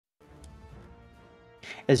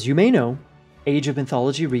As you may know, Age of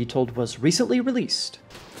Mythology Retold was recently released.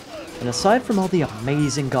 And aside from all the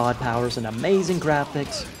amazing god powers and amazing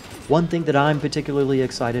graphics, one thing that I'm particularly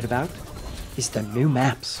excited about is the new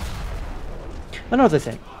maps. Another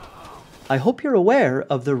thing, I hope you're aware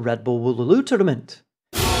of the Red Bull Wololo tournament.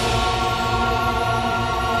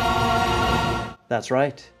 That's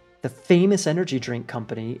right, the famous energy drink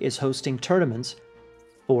company is hosting tournaments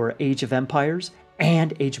for Age of Empires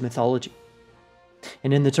and Age of Mythology.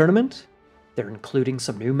 And in the tournament, they're including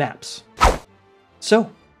some new maps.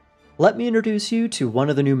 So, let me introduce you to one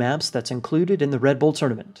of the new maps that's included in the Red Bull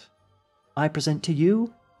tournament. I present to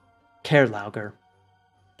you, Kerlaugar.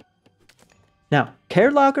 Now,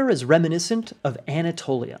 Kerlaugar is reminiscent of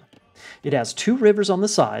Anatolia. It has 2 rivers on the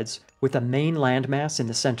sides with a main landmass in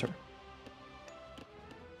the center.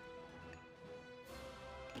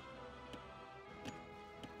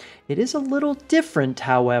 It is a little different,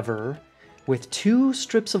 however, with 2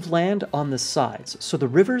 strips of land on the sides, so the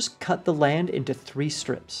rivers cut the land into 3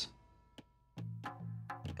 strips.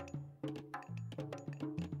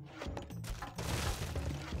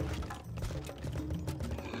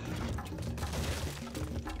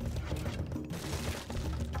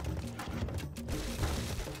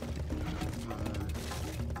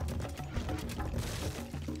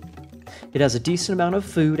 It has a decent amount of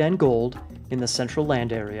food and gold in the central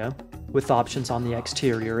land area, with options on the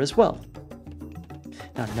exterior as well.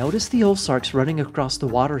 Now notice the Ulsarks running across the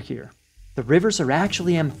water here. The rivers are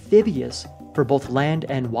actually amphibious for both land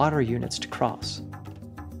and water units to cross.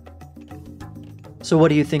 So what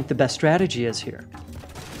do you think the best strategy is here?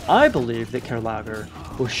 I believe that Kerlaugar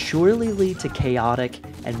will surely lead to chaotic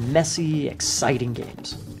and messy, exciting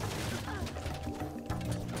games.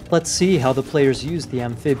 Let's see how the players use the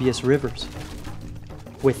amphibious rivers.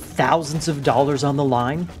 With thousands of dollars on the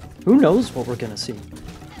line, who knows what we're gonna see?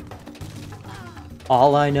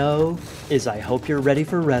 All I know is I hope you're ready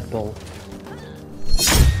for Red Bull.